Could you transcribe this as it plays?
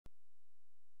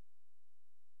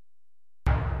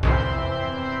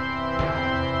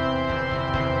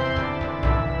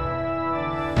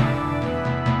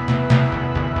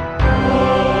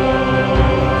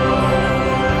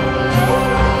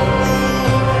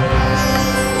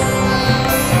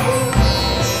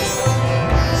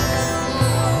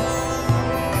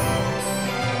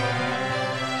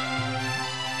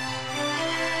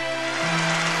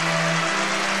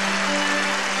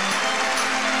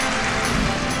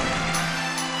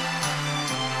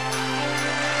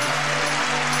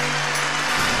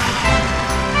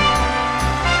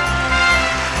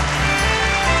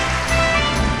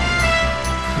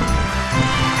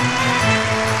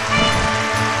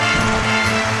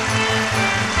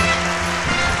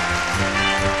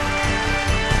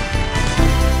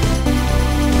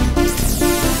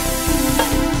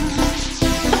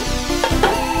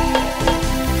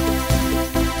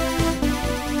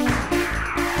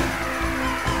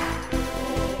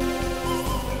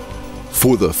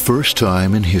For the first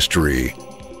time in history,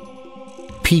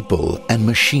 people and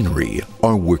machinery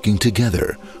are working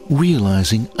together,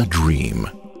 realizing a dream.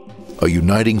 A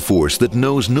uniting force that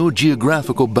knows no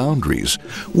geographical boundaries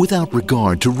without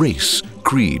regard to race,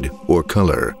 creed, or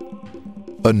color.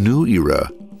 A new era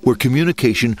where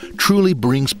communication truly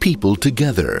brings people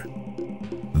together.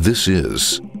 This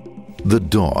is the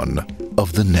dawn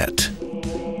of the net.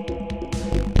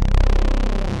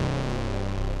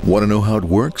 Want to know how it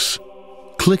works?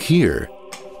 Click here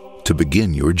to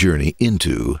begin your journey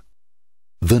into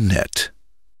the net.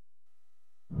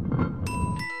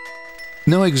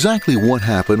 Now, exactly what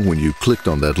happened when you clicked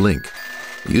on that link?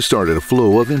 You started a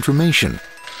flow of information.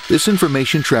 This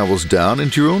information travels down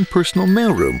into your own personal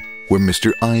mailroom, where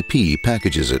Mr. IP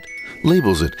packages it,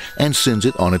 labels it, and sends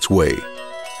it on its way.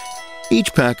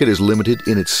 Each packet is limited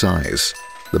in its size.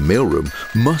 The mailroom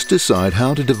must decide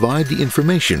how to divide the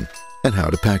information and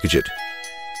how to package it.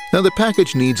 Now, the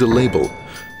package needs a label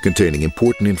containing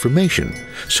important information,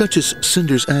 such as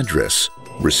sender's address,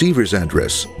 receiver's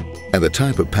address, and the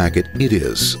type of packet it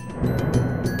is.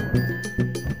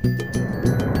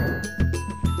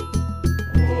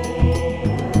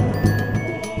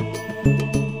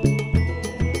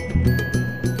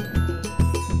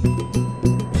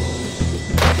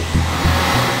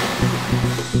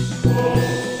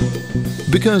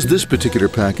 Because this particular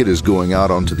packet is going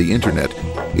out onto the internet,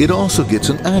 it also gets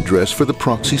an address for the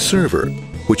proxy server,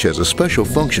 which has a special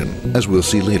function, as we'll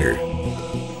see later.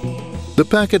 The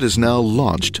packet is now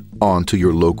launched onto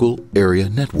your local area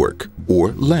network,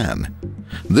 or LAN.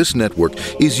 This network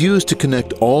is used to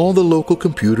connect all the local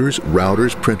computers,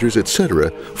 routers, printers,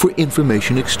 etc. for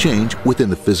information exchange within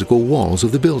the physical walls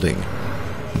of the building.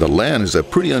 The LAN is a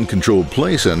pretty uncontrolled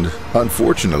place and,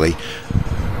 unfortunately,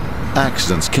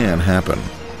 accidents can happen.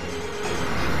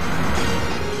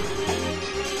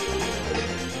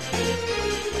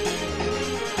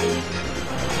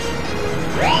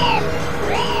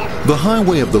 The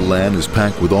highway of the LAN is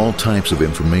packed with all types of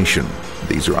information.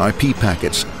 These are IP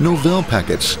packets, Novell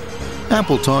packets,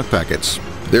 Apple Talk packets.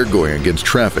 They're going against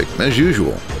traffic, as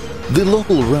usual. The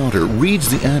local router reads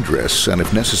the address and,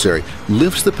 if necessary,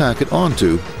 lifts the packet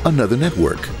onto another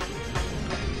network.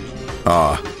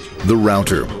 The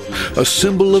router, a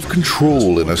symbol of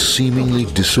control in a seemingly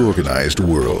disorganized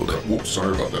world. Whoops,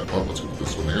 sorry about that. Let's go with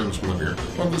this one here, this one here.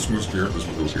 This one goes here, this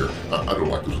one goes here. I don't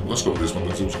like this one. Let's go with this one.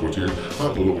 Let's go here. A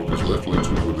little bit left. Let's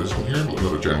go with this one here.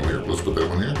 Another channel here. Let's put that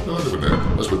one here. Another one there.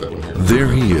 Let's put that one here.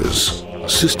 There he is,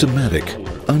 systematic,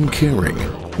 uncaring,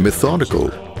 methodical,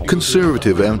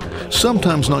 conservative, and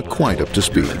sometimes not quite up to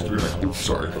speed.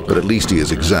 Sorry. But at least he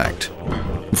is exact,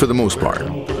 for the most part.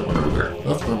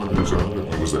 That's the one that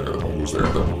was there. That one was there.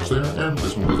 That one was there. And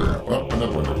this one was there. Well,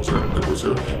 another one that was there. That was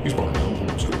there. He's behind that one.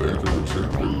 Let's go there. That was there.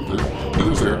 He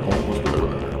was there. Oh, let's put that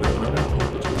one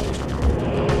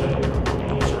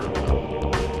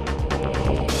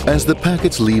there. As the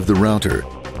packets leave the router,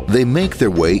 they make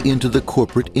their way into the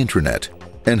corporate intranet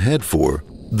and head for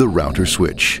the router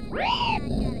switch.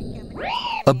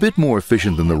 A bit more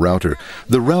efficient than the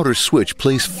router switch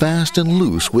plays fast and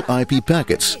loose with IP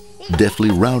packets,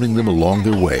 deftly routing them along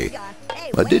their way.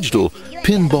 A digital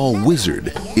pinball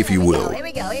wizard, if you will. Here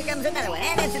we go. Here comes another one.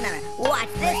 And it's another. Watch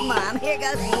this, Mom. Here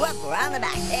goes. Whoop, we're on the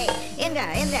back. Hey, in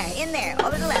there, in there, in there.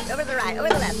 Over the left, over the right, over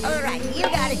the left, over the right. You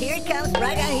got it. Here it comes.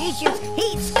 Right down. He shoots.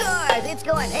 He scores. It's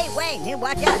going. Hey, Wayne. Here,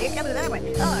 watch out. Here comes another one.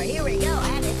 Oh, here we go.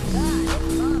 And it's gone.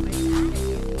 It's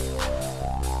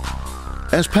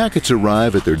gone. As packets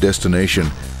arrive at their destination,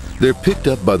 they're picked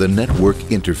up by the network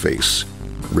interface,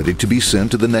 ready to be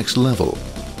sent to the next level.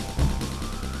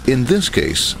 In this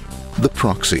case, the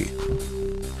proxy.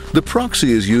 The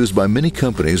proxy is used by many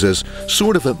companies as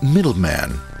sort of a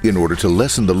middleman in order to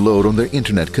lessen the load on their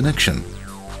internet connection,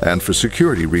 and for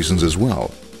security reasons as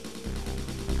well.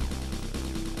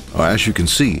 As you can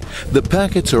see, the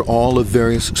packets are all of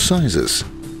various sizes,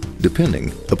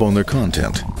 depending upon their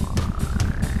content.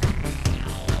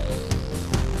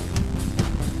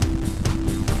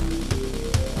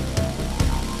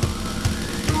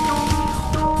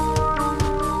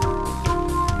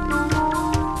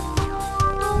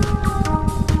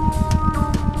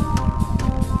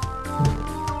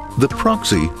 The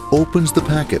proxy opens the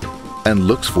packet and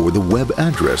looks for the web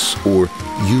address, or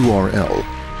URL.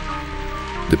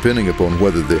 Depending upon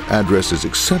whether the address is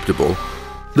acceptable,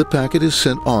 the packet is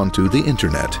sent onto the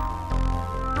internet.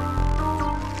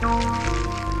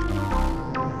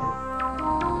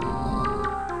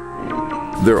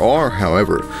 There are,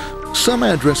 however, some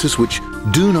addresses which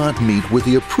do not meet with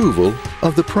the approval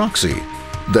of the proxy,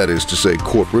 that is to say,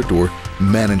 corporate or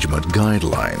management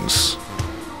guidelines.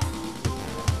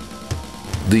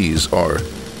 These are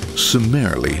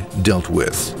summarily dealt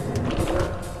with.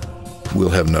 We'll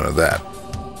have none of that.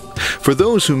 For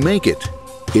those who make it,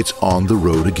 it's on the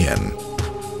road again.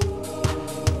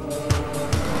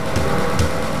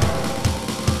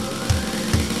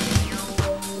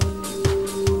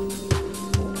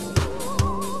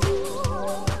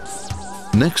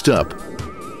 Next up,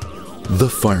 the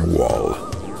firewall.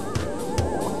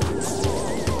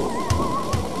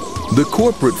 The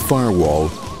corporate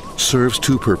firewall serves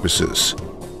two purposes.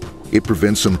 It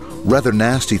prevents some rather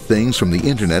nasty things from the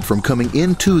internet from coming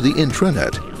into the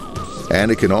intranet,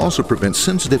 and it can also prevent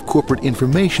sensitive corporate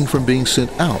information from being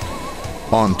sent out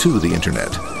onto the internet.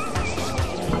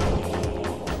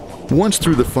 Once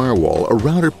through the firewall, a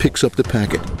router picks up the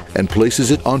packet and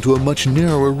places it onto a much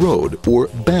narrower road, or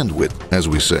bandwidth, as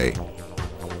we say.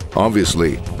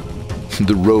 Obviously,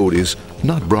 the road is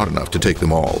not broad enough to take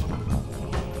them all.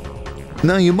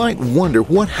 Now you might wonder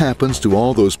what happens to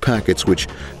all those packets which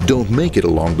don't make it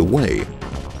along the way.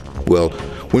 Well,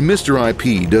 when Mr.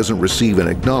 IP doesn't receive an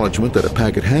acknowledgement that a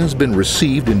packet has been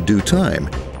received in due time,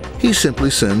 he simply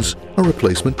sends a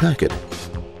replacement packet.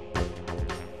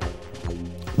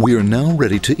 We are now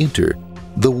ready to enter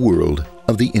the world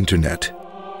of the Internet.